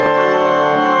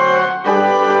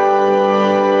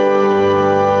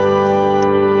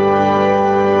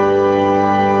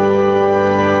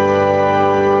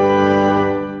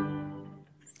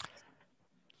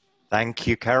Thank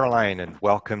you, Caroline, and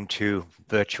welcome to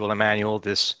Virtual Emmanuel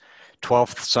this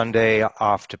 12th Sunday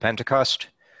after Pentecost.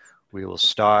 We will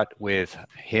start with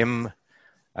hymn,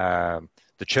 The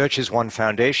Church is One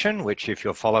Foundation, which if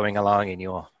you're following along in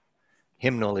your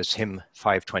hymnal is hymn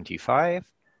 525,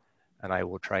 and I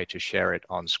will try to share it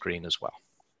on screen as well.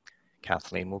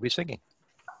 Kathleen will be singing.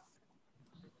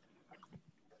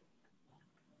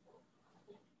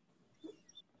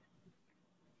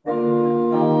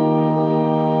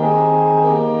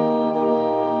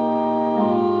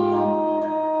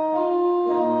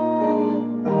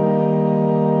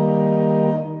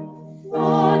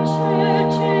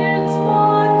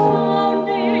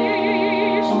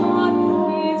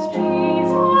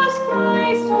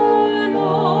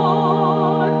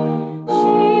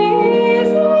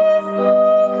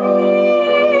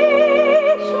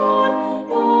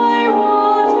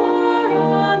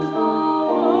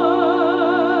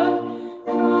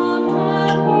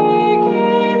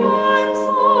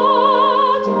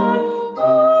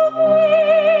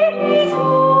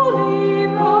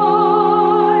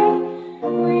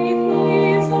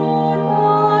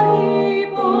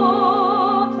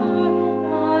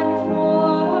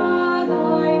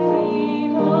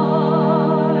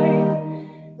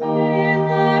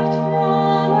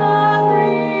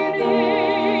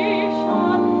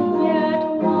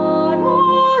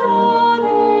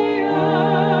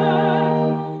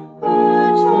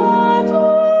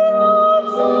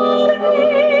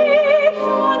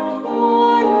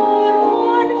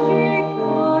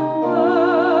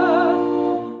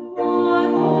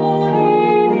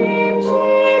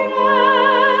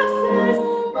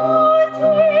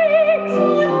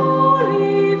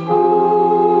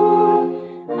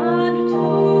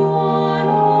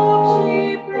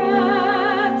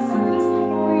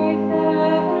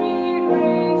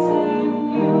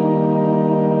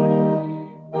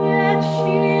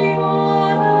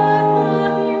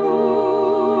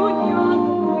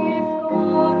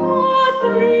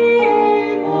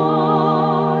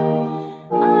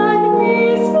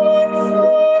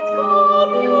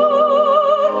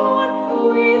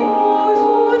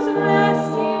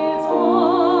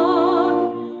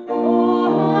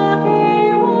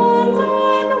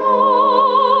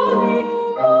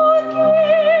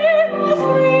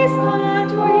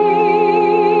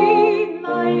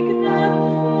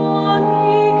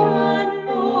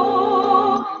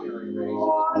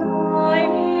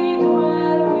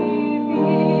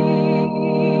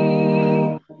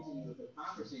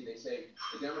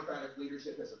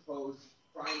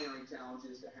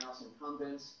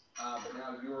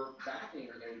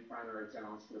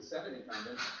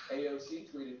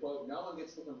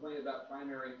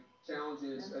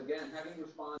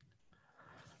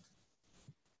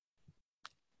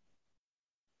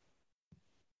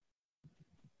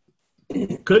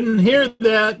 Couldn't hear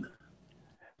that.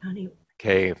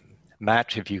 Okay,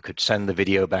 Matt, if you could send the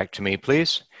video back to me,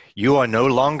 please. You are no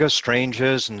longer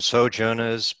strangers and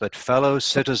sojourners, but fellow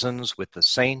citizens with the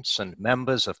saints and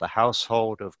members of the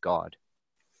household of God.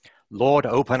 Lord,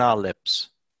 open our lips,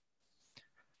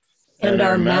 and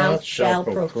our mouth shall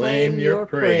proclaim your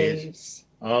praise.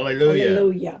 Hallelujah.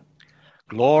 Hallelujah.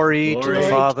 Glory to the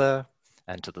Father,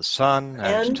 and to the Son,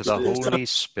 and to the Holy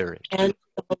Spirit,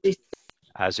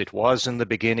 as it was in the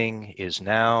beginning, is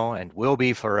now, and will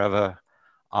be forever.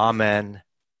 Amen.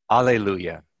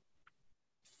 Alleluia.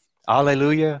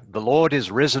 Alleluia. The Lord is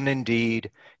risen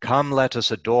indeed. Come, let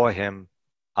us adore him.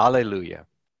 Alleluia.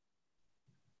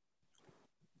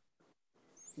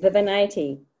 The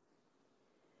Venite.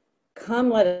 Come,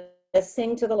 let us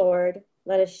sing to the Lord.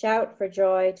 Let us shout for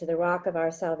joy to the rock of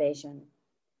our salvation.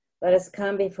 Let us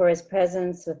come before his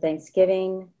presence with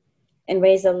thanksgiving and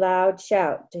raise a loud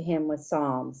shout to him with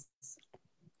psalms.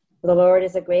 The Lord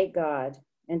is a great God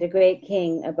and a great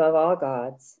King above all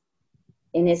gods.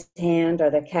 In his hand are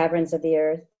the caverns of the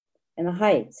earth, and the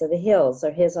heights of the hills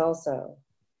are his also.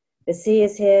 The sea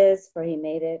is his, for he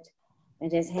made it,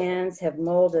 and his hands have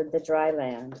molded the dry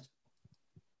land.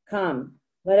 Come,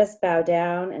 let us bow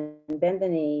down and bend the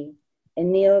knee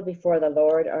and kneel before the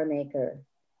Lord our Maker.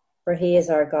 For he is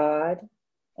our God,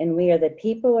 and we are the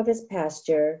people of his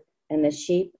pasture and the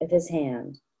sheep of his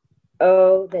hand.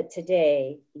 Oh, that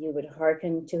today you would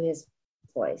hearken to his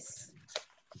voice.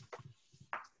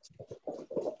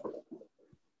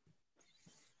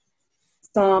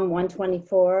 Psalm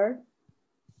 124.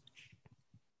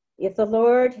 If the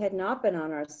Lord had not been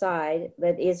on our side,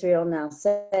 let Israel now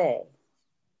say.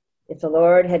 If the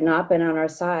Lord had not been on our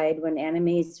side when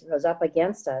enemies rose up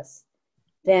against us,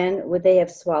 then would they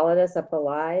have swallowed us up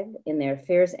alive in their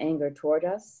fierce anger toward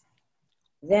us?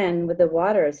 Then would the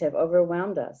waters have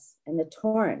overwhelmed us and the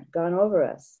torrent gone over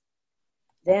us.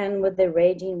 then would the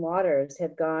raging waters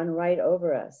have gone right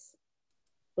over us.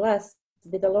 Blessed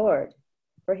be the Lord,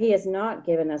 for he has not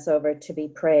given us over to be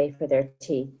prey for their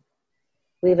teeth.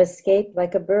 We've escaped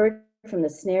like a bird from the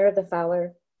snare of the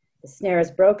fowler. The snare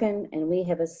is broken, and we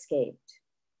have escaped.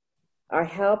 Our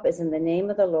help is in the name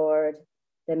of the Lord,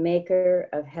 the maker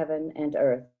of heaven and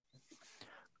earth.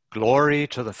 Glory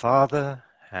to the Father,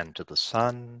 and to the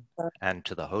Son, and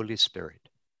to the Holy Spirit,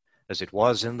 as it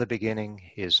was in the beginning,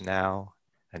 is now,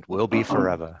 and will be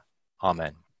forever.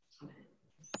 Amen.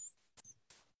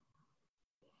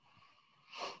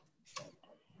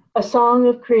 A song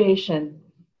of creation.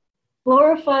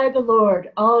 Glorify the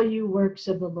Lord, all you works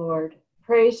of the Lord.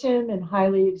 Praise him and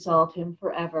highly exalt him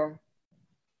forever.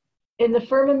 In the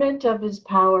firmament of his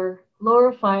power,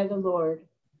 glorify the Lord.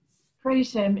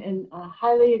 Praise him and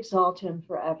highly exalt him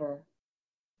forever.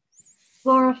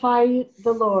 Glorify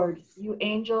the Lord, you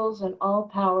angels and all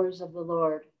powers of the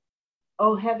Lord.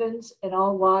 O heavens and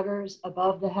all waters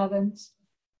above the heavens,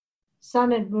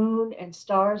 sun and moon and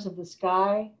stars of the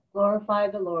sky, glorify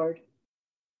the Lord.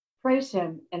 Praise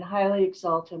him and highly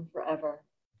exalt him forever.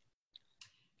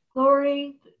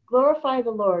 Glorify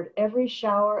the Lord, every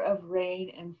shower of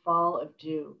rain and fall of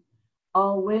dew,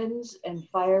 all winds and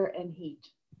fire and heat.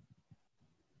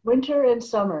 Winter and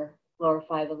summer,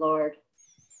 glorify the Lord.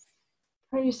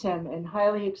 Praise him and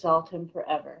highly exalt him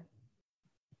forever.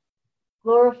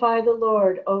 Glorify the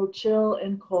Lord, O chill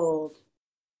and cold,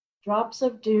 drops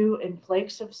of dew and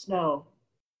flakes of snow,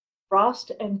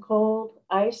 frost and cold,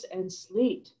 ice and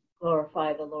sleet,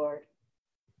 glorify the Lord.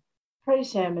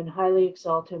 Praise him and highly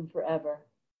exalt him forever.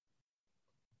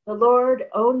 The Lord,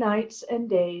 O nights and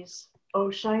days, O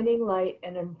shining light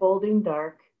and enfolding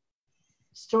dark,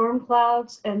 storm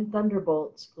clouds and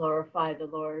thunderbolts, glorify the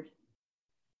Lord.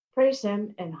 Praise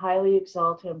him and highly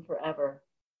exalt him forever.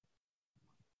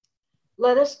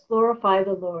 Let us glorify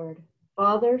the Lord,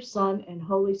 Father, Son, and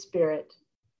Holy Spirit.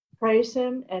 Praise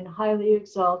him and highly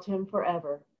exalt him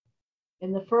forever.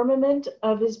 In the firmament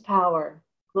of his power,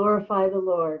 glorify the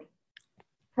Lord.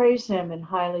 Praise him and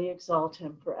highly exalt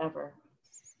him forever.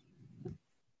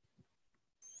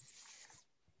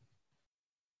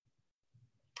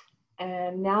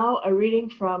 And now a reading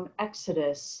from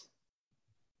Exodus.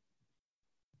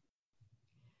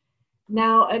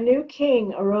 Now a new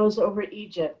king arose over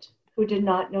Egypt, who did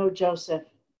not know Joseph.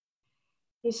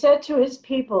 He said to his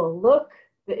people, "Look,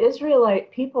 the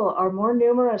Israelite people are more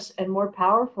numerous and more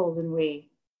powerful than we.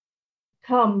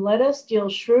 Come, let us deal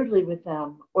shrewdly with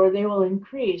them, or they will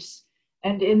increase,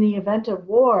 and in the event of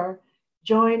war,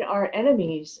 join our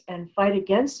enemies and fight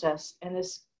against us and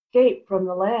escape from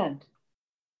the land."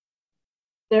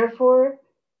 Therefore,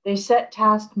 they set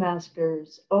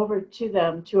taskmasters over to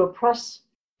them to oppress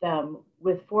them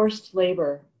with forced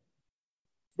labor.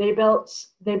 They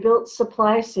built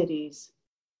supply cities,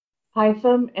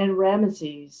 Pithom and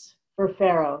Ramesses, for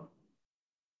Pharaoh.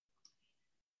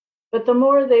 But the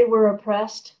more they were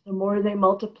oppressed, the more they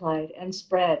multiplied and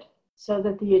spread, so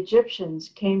that the Egyptians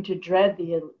came to dread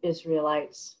the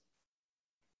Israelites.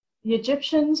 The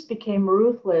Egyptians became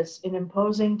ruthless in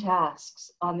imposing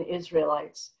tasks on the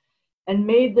Israelites and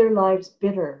made their lives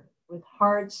bitter with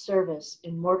hard service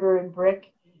in mortar and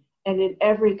brick and in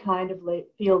every kind of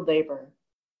field labor.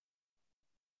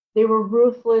 They were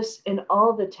ruthless in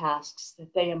all the tasks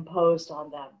that they imposed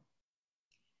on them.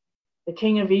 The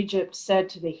king of Egypt said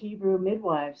to the Hebrew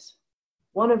midwives,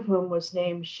 one of whom was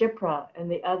named Shiphrah and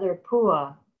the other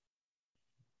Puah,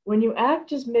 "When you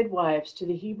act as midwives to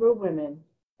the Hebrew women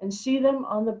and see them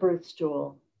on the birth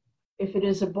stool, if it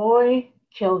is a boy,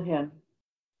 kill him,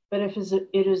 but if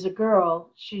it is a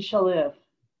girl, she shall live."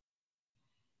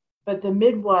 But the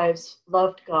midwives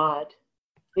loved God.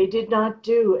 They did not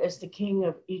do as the king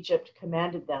of Egypt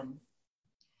commanded them,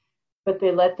 but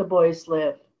they let the boys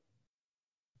live.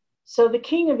 So the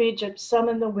king of Egypt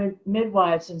summoned the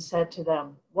midwives and said to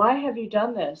them, "Why have you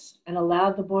done this and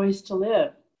allowed the boys to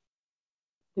live?"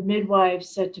 The midwives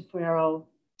said to Pharaoh,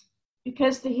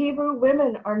 "Because the Hebrew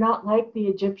women are not like the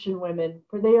Egyptian women,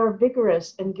 for they are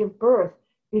vigorous and give birth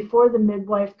before the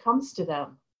midwife comes to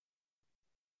them."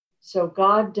 So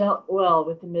God dealt well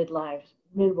with the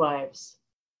midwives,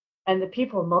 and the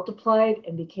people multiplied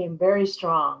and became very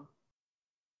strong.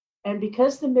 And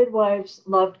because the midwives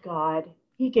loved God,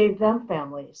 he gave them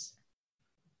families.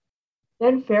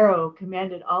 Then Pharaoh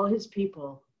commanded all his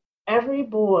people, "Every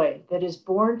boy that is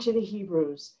born to the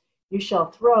Hebrews you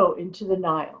shall throw into the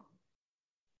Nile,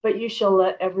 but you shall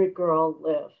let every girl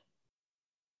live."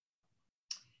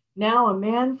 Now a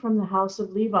man from the house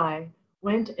of Levi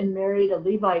went and married a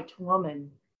Levite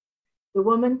woman. The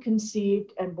woman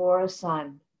conceived and bore a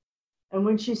son. And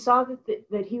when she saw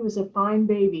that he was a fine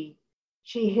baby,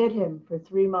 she hid him for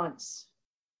 3 months.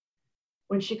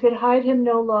 When she could hide him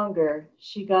no longer,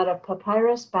 she got a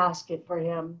papyrus basket for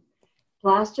him,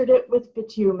 plastered it with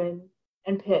bitumen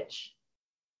and pitch.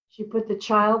 She put the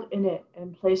child in it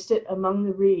and placed it among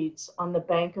the reeds on the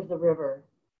bank of the river.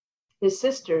 His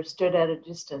sister stood at a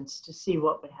distance to see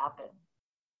what would happen.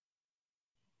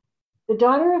 The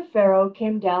daughter of Pharaoh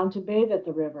came down to bathe at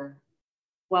the river,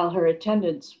 while her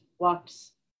attendants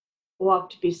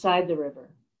walked beside the river.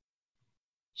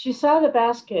 She saw the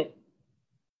basket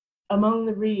among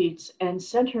the reeds and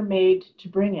sent her maid to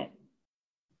bring it.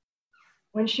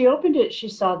 When she opened it, she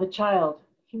saw the child.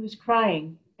 He was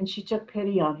crying, and she took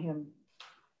pity on him.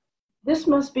 "This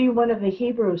must be one of the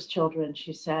Hebrews' children,"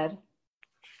 she said.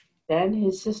 Then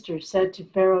his sister said to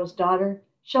Pharaoh's daughter,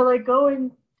 "Shall I go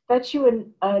and fetch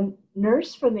you a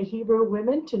nurse from the Hebrew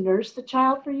women to nurse the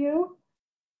child for you?"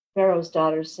 Pharaoh's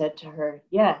daughter said to her,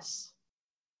 "Yes."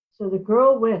 So the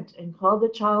girl went and called the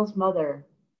child's mother.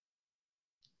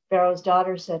 Pharaoh's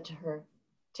daughter said to her,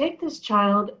 "Take this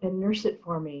child and nurse it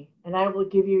for me, and I will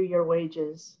give you your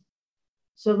wages."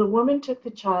 So the woman took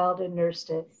the child and nursed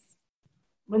it.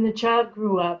 When the child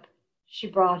grew up, she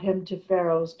brought him to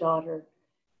Pharaoh's daughter,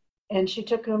 and she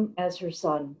took him as her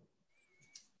son.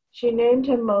 She named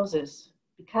him Moses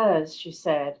because, she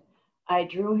said, "I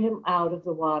drew him out of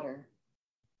the water."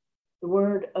 The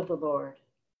word of the Lord.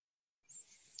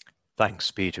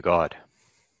 Thanks be to God.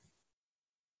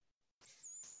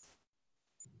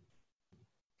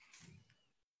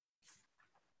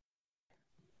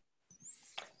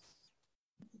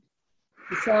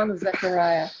 The Psalm of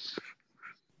Zechariah.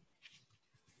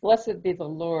 Blessed be the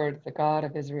Lord, the God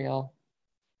of Israel.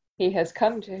 He has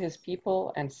come to his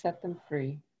people and set them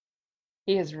free.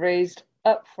 He has raised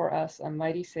up for us a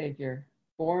mighty Savior,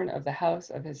 born of the house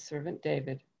of his servant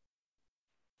David.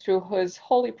 Through his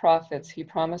holy prophets, he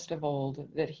promised of old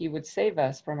that he would save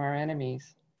us from our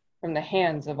enemies, from the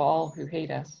hands of all who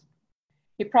hate us.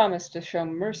 He promised to show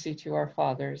mercy to our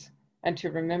fathers and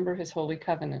to remember his holy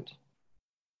covenant.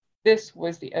 This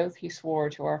was the oath he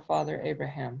swore to our father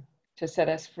Abraham, to set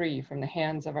us free from the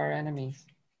hands of our enemies,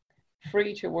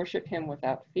 free to worship him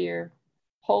without fear,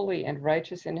 holy and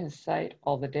righteous in his sight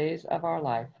all the days of our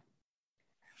life.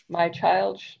 My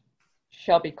child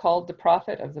shall be called the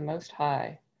prophet of the Most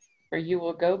High, for you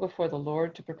will go before the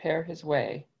Lord to prepare his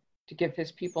way, to give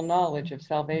his people knowledge of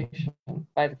salvation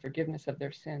by the forgiveness of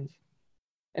their sins.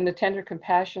 In the tender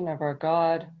compassion of our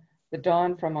God, the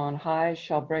dawn from on high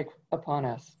shall break upon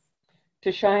us,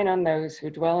 to shine on those who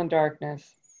dwell in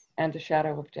darkness and the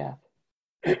shadow of death,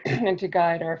 and to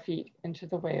guide our feet into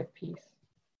the way of peace.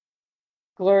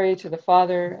 Glory to the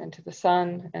Father, and to the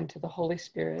Son, and to the Holy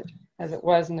Spirit, as it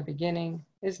was in the beginning,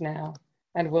 is now,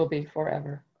 and will be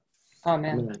forever.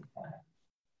 Amen. Amen.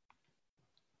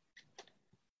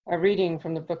 A reading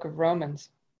from the book of Romans.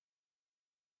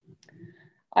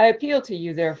 I appeal to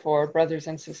you, therefore, brothers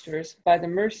and sisters, by the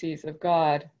mercies of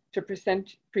God, to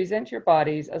present your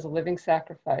bodies as a living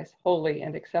sacrifice, holy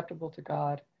and acceptable to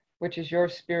God, which is your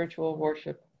spiritual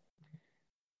worship.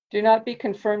 Do not be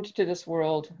conformed to this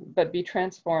world, but be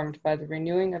transformed by the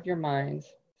renewing of your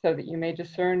minds, so that you may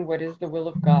discern what is the will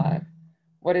of God,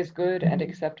 what is good and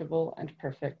acceptable and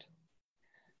perfect.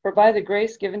 For by the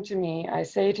grace given to me, I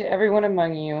say to everyone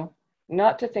among you,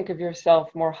 not to think of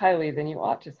yourself more highly than you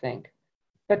ought to think,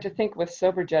 but to think with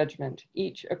sober judgment,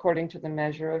 each according to the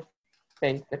measure of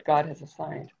faith that God has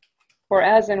assigned. For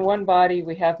as in one body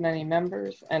we have many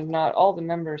members, and not all the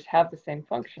members have the same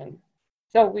function,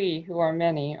 so we, who are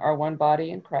many, are one body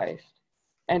in Christ,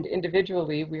 and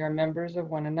individually we are members of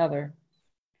one another.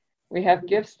 We have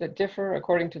gifts that differ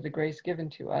according to the grace given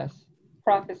to us: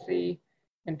 prophecy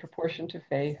in proportion to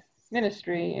faith,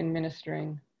 ministry in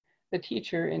ministering, the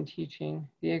teacher in teaching,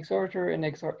 the exhorter in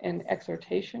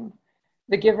exhortation,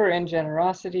 the giver in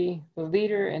generosity, the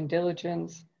leader in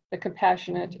diligence, the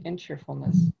compassionate in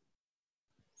cheerfulness.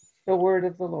 The word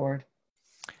of the Lord.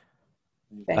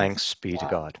 Thanks be to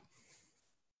God.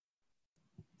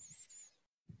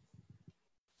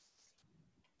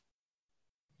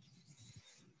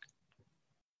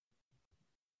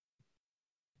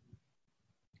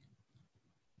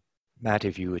 Matt,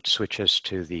 if you would switch us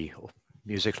to the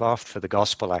music loft for the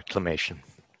gospel acclamation.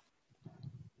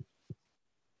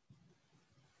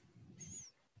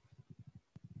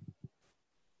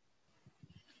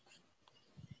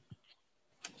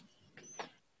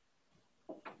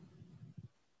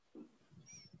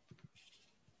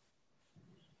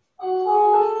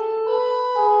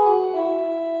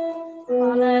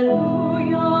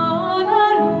 Hallelujah,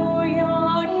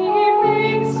 hallelujah, he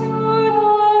makes to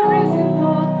the risen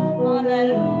God.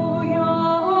 Hallelujah,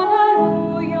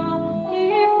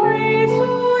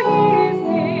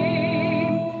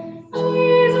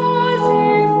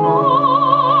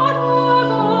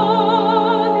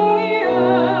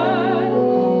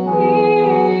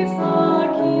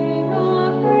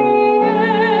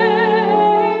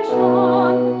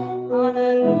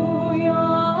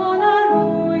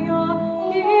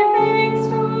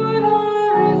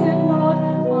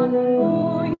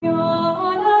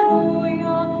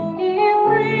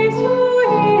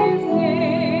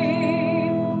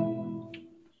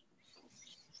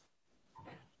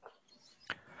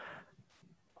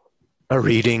 A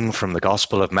reading from the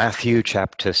Gospel of Matthew,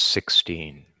 chapter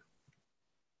 16.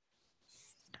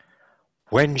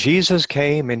 When Jesus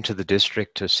came into the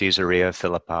district of Caesarea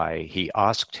Philippi, he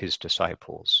asked his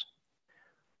disciples,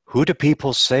 "Who do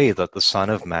people say that the Son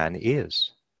of Man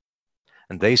is?"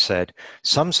 And they said,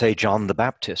 "Some say John the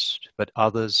Baptist, but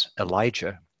others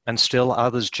Elijah, and still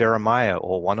others Jeremiah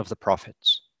or one of the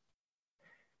prophets."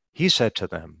 He said to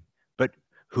them, "But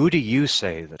who do you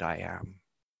say that I am?"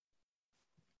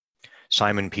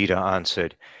 Simon Peter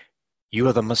answered, "You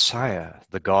are the Messiah,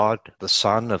 the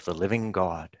Son of the living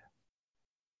God."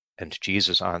 And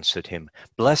Jesus answered him,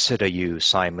 "Blessed are you,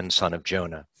 Simon, son of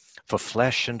Jonah, for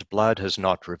flesh and blood has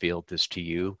not revealed this to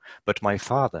you, but my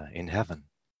Father in heaven.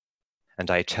 And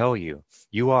I tell you,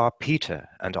 you are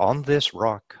Peter, and on this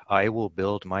rock I will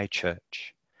build my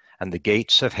church, and the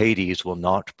gates of Hades will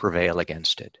not prevail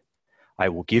against it. I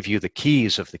will give you the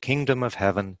keys of the kingdom of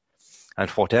heaven, and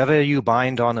whatever you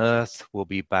bind on earth will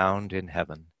be bound in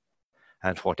heaven,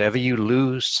 and whatever you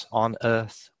loose on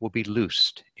earth will be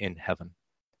loosed in heaven."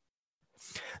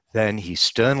 Then he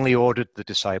sternly ordered the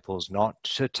disciples not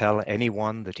to tell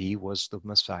anyone that he was the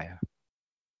Messiah.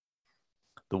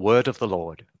 The word of the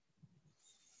Lord.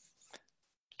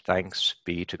 Thanks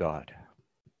be to God.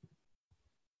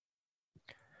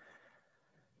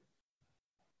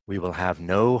 We will have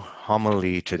no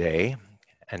homily today,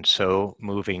 and so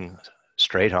moving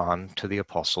straight on to the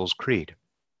Apostles' Creed.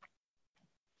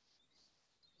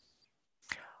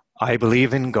 I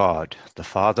believe in God, the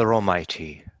Father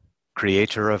Almighty,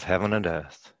 creator of heaven and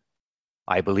earth.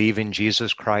 I believe in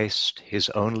Jesus Christ,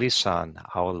 his only Son,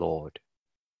 our Lord.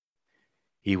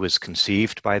 He was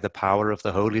conceived by the power of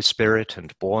the Holy Spirit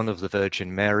and born of the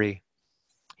Virgin Mary.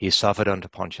 He suffered under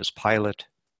Pontius Pilate,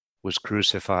 was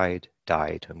crucified,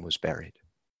 died, and was buried.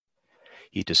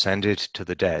 He descended to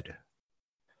the dead.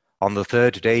 On the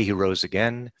third day he rose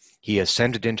again. He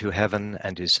ascended into heaven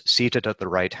and is seated at the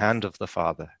right hand of the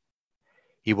Father.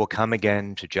 He will come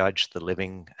again to judge the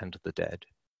living and the dead.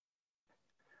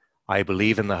 I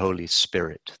believe in the Holy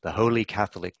Spirit, the Holy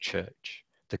Catholic Church,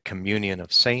 the communion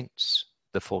of saints,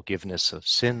 the forgiveness of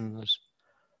sins,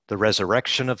 the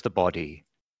resurrection of the body,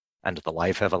 and the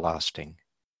life everlasting.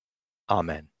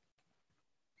 Amen.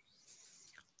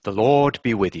 The Lord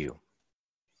be with you,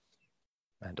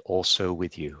 and also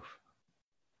with you.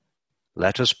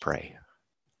 Let us pray.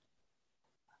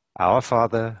 Our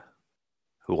Father,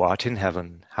 who art in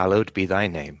heaven, hallowed be thy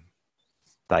name.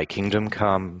 Thy kingdom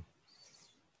come,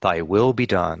 thy will be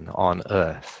done on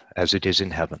earth as it is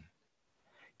in heaven.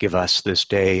 Give us this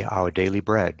day our daily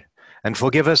bread, and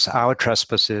forgive us our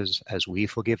trespasses as we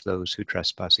forgive those who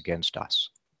trespass against us.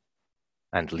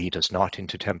 And lead us not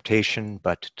into temptation,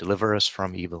 but deliver us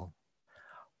from evil.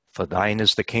 For thine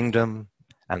is the kingdom,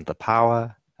 and the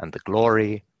power, and the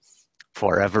glory,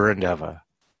 forever and ever.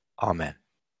 Amen.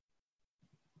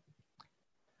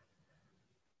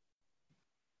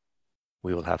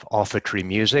 We will have offertory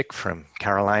music from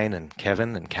Caroline and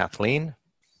Kevin and Kathleen,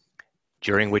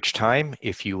 during which time,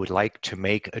 if you would like to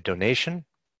make a donation,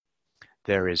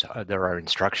 there are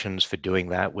instructions for doing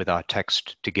that with our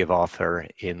text to give offer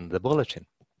in the bulletin.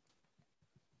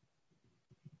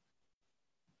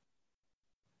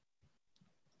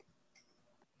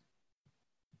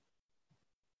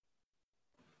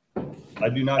 I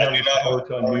do not have the power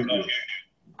to unmute you.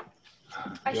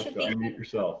 I You have should to be. unmute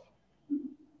yourself.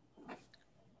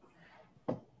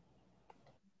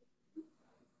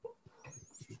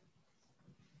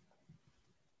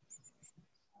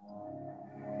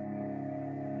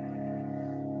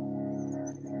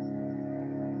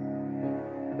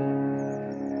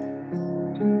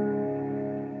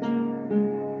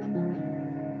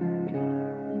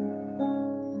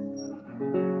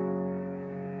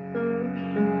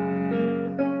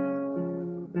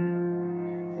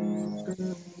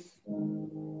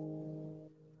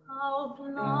 How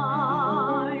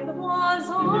blind was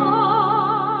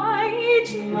I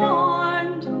each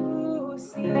morn to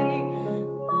see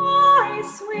my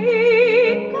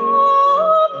sweet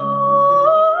God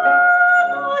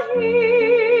on the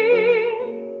hill.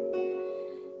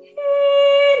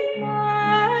 He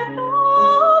met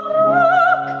the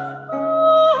brook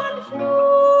and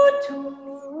flew to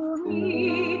me.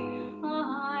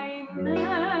 I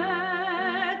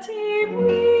met him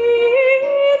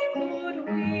with good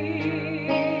will.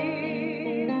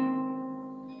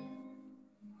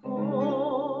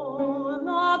 Oh,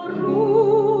 the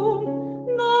broom,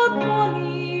 the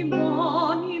bonny,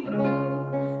 bonny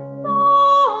broom, the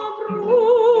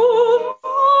broom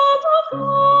of the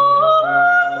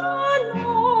golden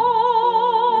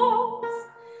locks.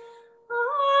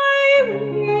 I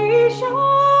wish I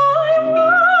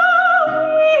were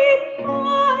with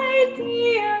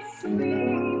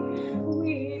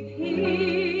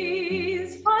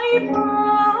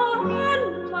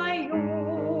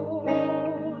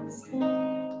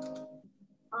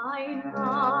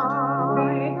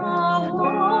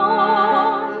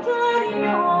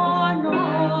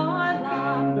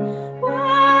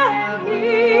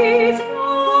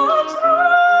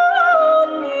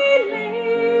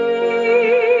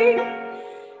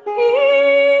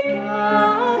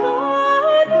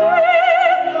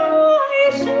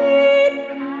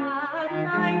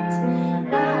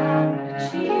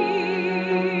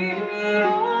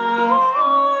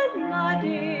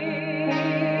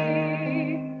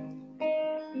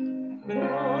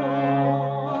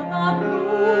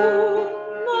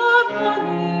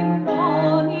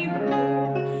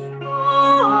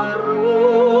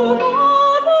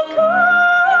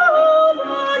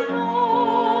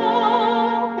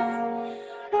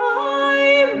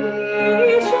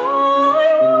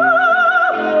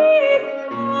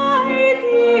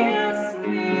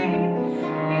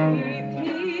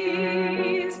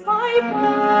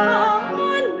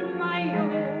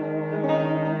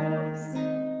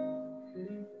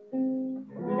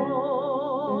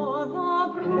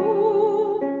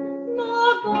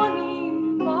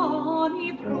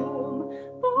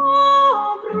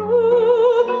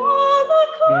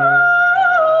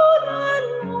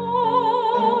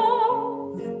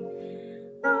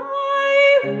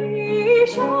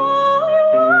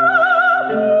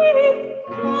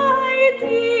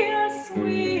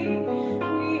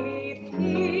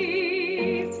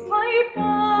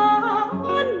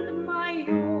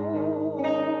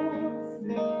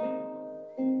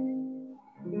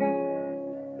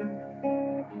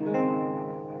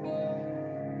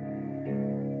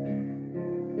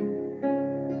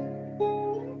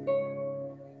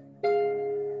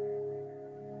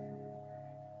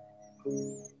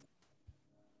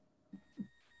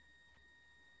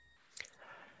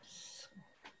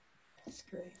That's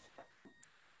great.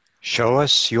 Show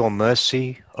us your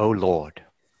mercy, O Lord.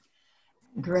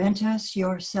 Grant us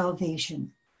your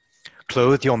salvation.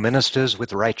 Clothe your ministers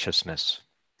with righteousness.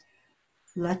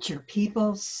 Let your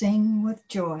people sing with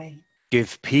joy.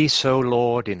 Give peace, O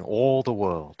Lord, in all the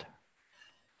world.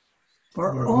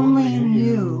 For only in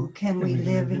you can we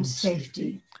live in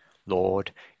safety.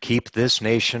 Lord, keep this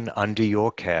nation under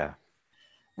your care.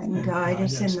 And guide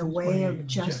us in the way of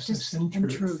justice and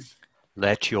truth.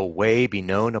 Let your way be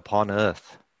known upon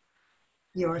earth.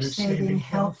 Your saving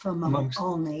help among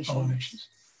all nations.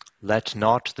 Let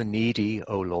not the needy,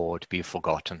 O Lord, be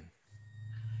forgotten.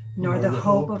 Nor the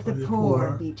hope of the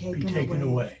poor be taken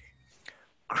away.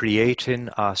 Create in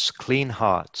us clean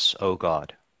hearts, O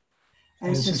God.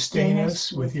 And sustain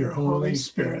us with your Holy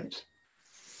Spirit.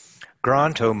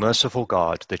 Grant, O merciful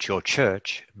God, that your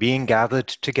church, being gathered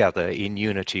together in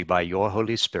unity by your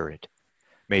Holy Spirit,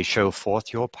 may show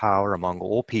forth your power among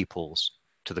all peoples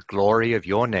to the glory of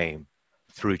your name,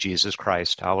 through Jesus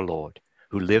Christ our Lord,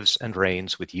 who lives and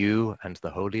reigns with you and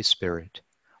the Holy Spirit,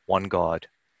 one God,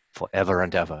 forever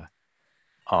and ever.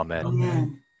 Amen.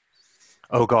 Amen.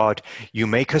 O God, you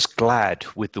make us glad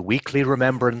with the weekly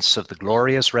remembrance of the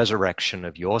glorious resurrection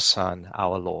of your Son,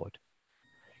 our Lord.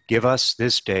 Give us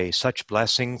this day such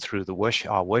blessing through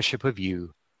our worship of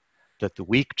you, that the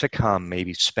week to come may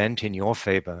be spent in your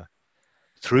favor.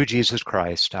 Through Jesus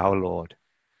Christ, our Lord.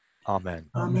 Amen.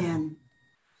 Amen.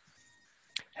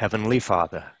 Heavenly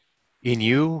Father, in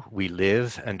you we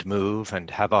live and move and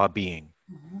have our being.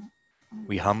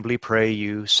 We humbly pray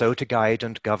you so to guide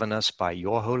and govern us by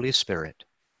your Holy Spirit,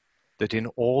 that in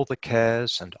all the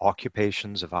cares and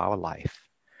occupations of our life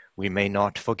we may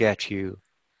not forget you,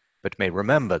 but may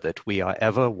remember that we are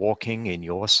ever walking in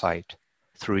your sight,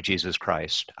 through Jesus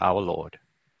Christ our Lord.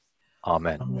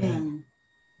 Amen. Amen.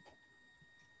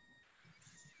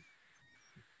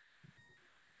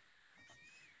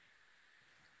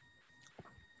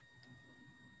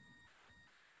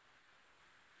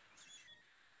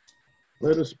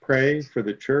 Let us pray for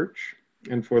the church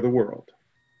and for the world.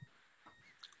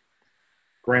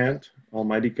 Grant,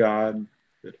 Almighty God,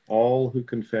 that all who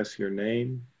confess your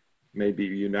name may be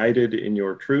united in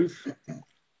your truth,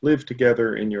 live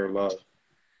together in your love,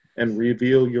 and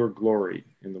reveal your glory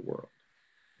in the world.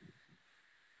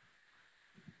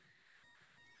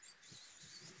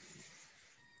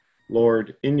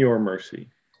 Lord, in your mercy,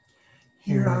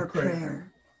 Hear our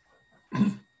prayer.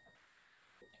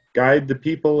 guide the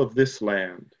people of this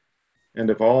land and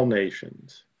of all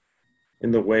nations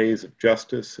in the ways of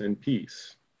justice and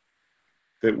peace,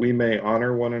 that we may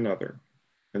honor one another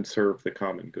and serve the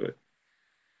common good.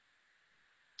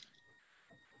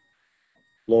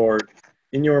 Lord,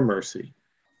 in your mercy,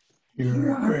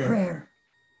 Hear our prayer.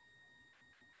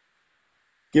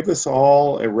 give us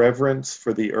all a reverence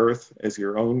for the earth as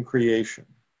your own creation,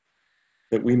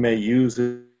 that we may use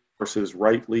its resources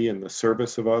rightly in the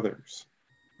service of others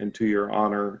and to your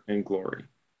honor and glory.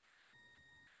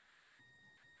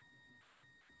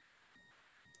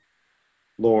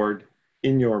 Lord,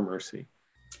 in your mercy,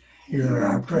 Hear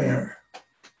our prayer.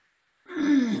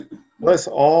 bless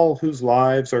all whose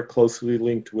lives are closely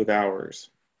linked with ours,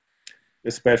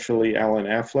 especially Alan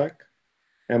Affleck,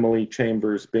 Emily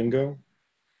Chambers Bingo,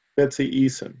 Betsy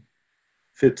Eason,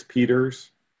 Fitz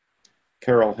Peters,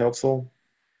 Carol Hetzel,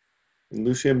 and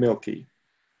Lucia Milkey,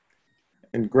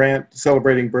 and grant,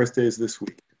 celebrating birthdays this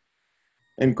week,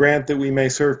 and grant that we may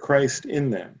serve Christ in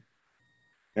them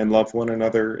and love one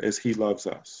another as he loves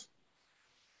us.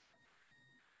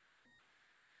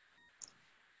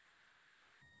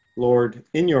 Lord,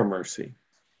 in your mercy,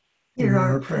 Hear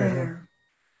our prayer.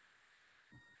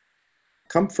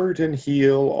 comfort and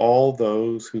heal all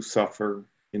those who suffer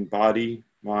in body,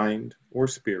 mind, or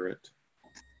spirit,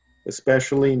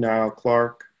 especially Niall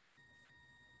Clark,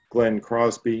 Glenn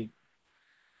Crosby,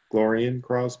 Glorian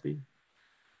Crosby,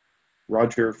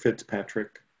 Roger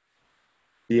Fitzpatrick,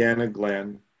 Deanna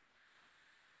Glenn,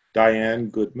 Diane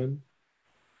Goodman,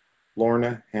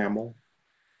 Lorna Hamill,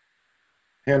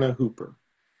 Hannah Hooper,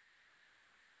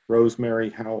 Rosemary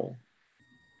Howell,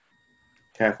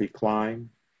 Kathy Klein,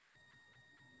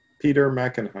 Peter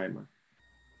Mackenheimer,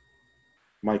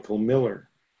 Michael Miller,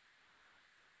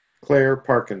 Claire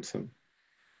Parkinson,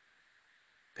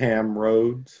 Pam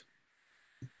Rhodes,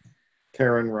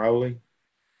 Karen Rowley,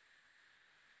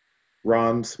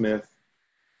 Ron Smith,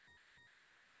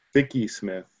 Vicki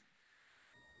Smith,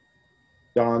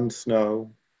 Don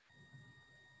Snow,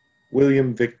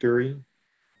 William Victory,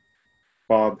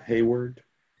 Bob Hayward,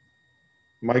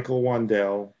 Michael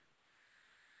Wandell,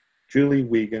 Julie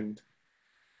Wiegand,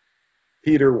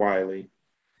 Peter Wiley,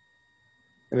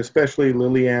 and especially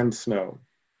Lillianne Snow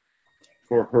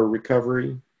for her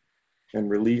recovery and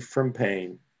relief from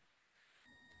pain.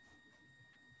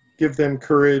 Give them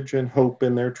courage and hope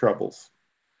in their troubles,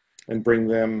 and bring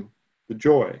them the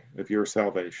joy of your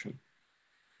salvation.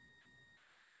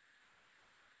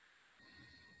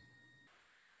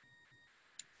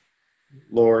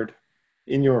 Lord,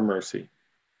 in your mercy,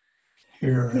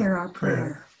 Hear our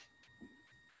prayer.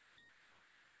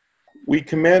 we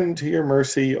commend to your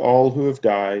mercy all who have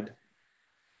died,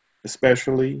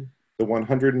 especially the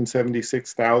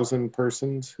 176,000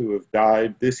 persons who have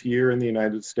died this year in the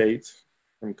United States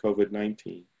from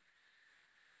COVID-19.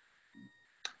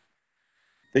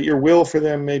 That your will for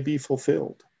them may be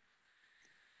fulfilled.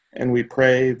 And we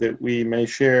pray that we may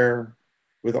share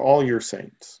with all your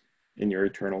saints in your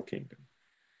eternal kingdom.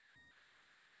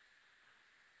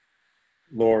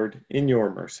 Lord, in your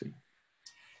mercy,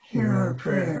 Hear our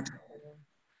prayer.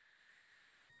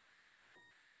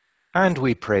 And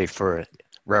we pray for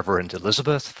Reverend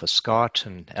Elizabeth, for Scott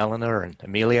and Eleanor and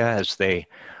Amelia as they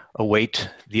await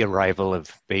the arrival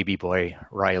of baby boy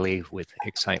Riley with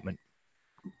excitement.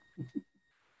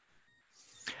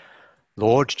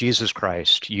 Lord Jesus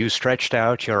Christ, you stretched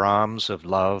out your arms of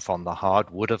love on the hard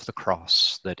wood of the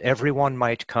cross, that everyone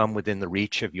might come within the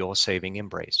reach of your saving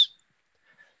embrace.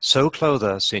 So clothe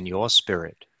us in your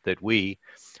spirit, that we,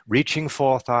 reaching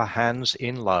forth our hands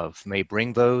in love, may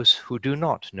bring those who do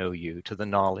not know you to the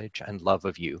knowledge and love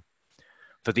of you,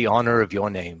 for the honor of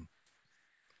your name.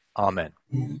 Amen.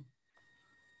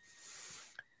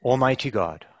 Almighty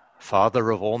God,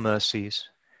 Father of all mercies,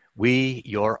 we,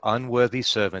 your unworthy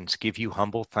servants, give you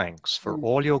humble thanks for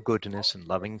all your goodness and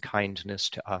loving kindness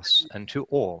to us and to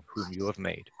all whom you have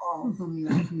made. All whom you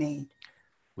have made.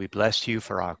 We bless you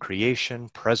for our creation,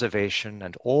 preservation,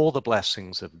 and all the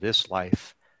blessings of this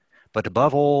life, but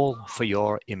above all, for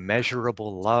your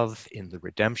immeasurable love in the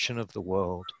redemption of the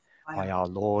world by our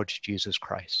Lord Jesus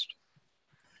Christ,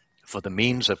 for the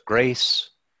means of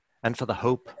grace and for the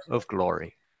hope of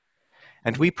glory.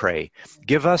 And we pray,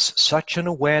 give us such an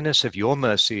awareness of your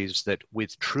mercies that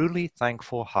with truly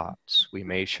thankful hearts we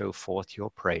may show forth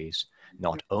your praise,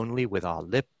 not only with our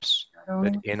lips,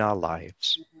 but in our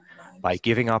lives, by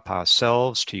giving up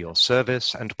ourselves to your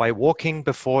service and by walking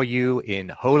before you in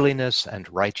holiness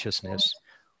and righteousness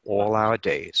all our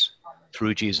days,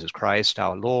 through Jesus Christ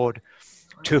our Lord,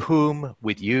 to whom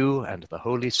with you and the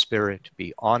Holy Spirit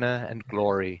be honor and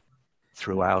glory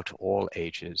throughout all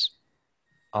ages.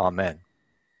 Amen.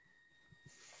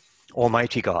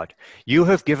 Almighty God, you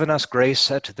have given us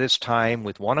grace at this time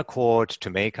with one accord to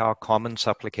make our common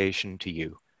supplication to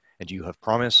you. And you have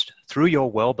promised through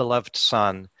your well-beloved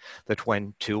Son that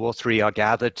when 2 or 3 are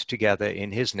gathered together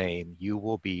in his name, you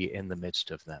will be in the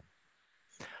midst of them.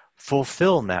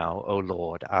 Fulfill now, O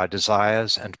Lord, our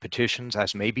desires and petitions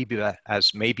as may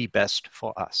be best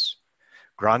for us,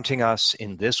 granting us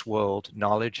in this world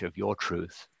knowledge of your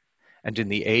truth, and in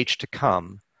the age to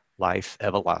come, life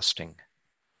everlasting.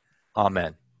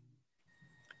 Amen.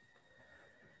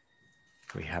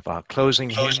 We have our closing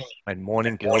hymn, "When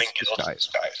Morning Gilds the Skies."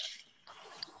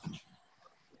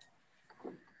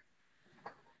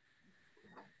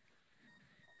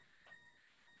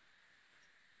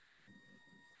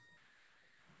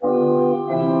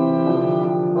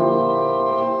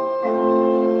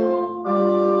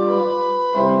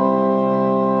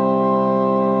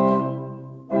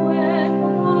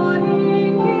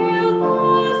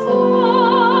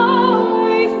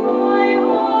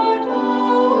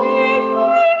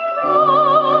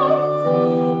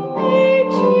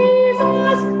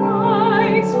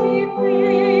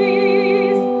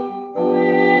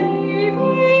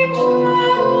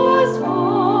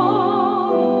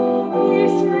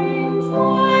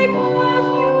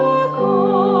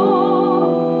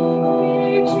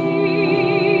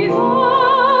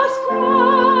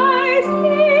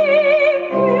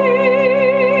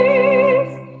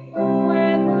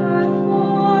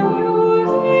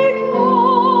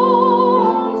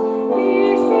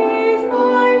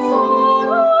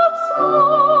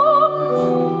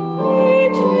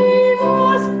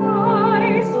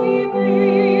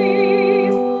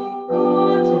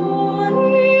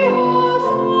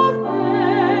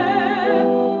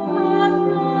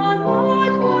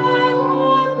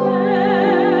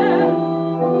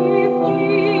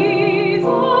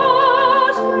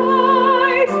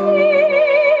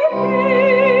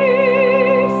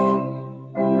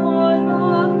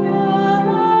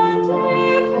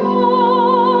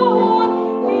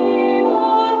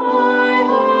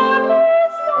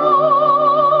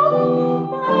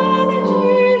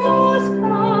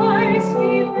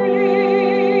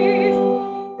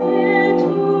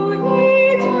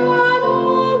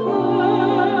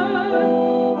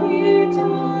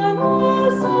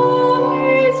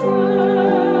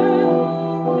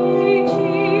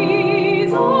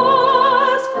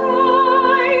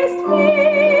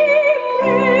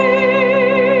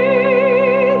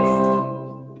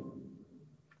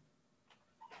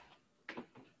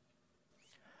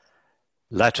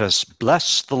 Let us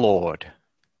bless the Lord.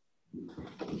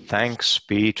 Thanks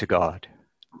be to God.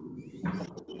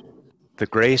 The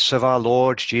grace of our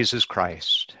Lord Jesus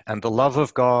Christ, and the love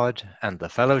of God, and the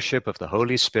fellowship of the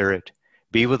Holy Spirit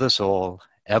be with us all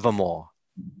evermore.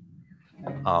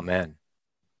 Amen.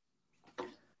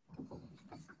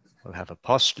 We'll have a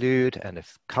postlude and a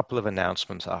couple of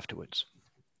announcements afterwards.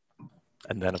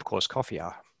 And then, of course, coffee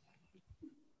hour.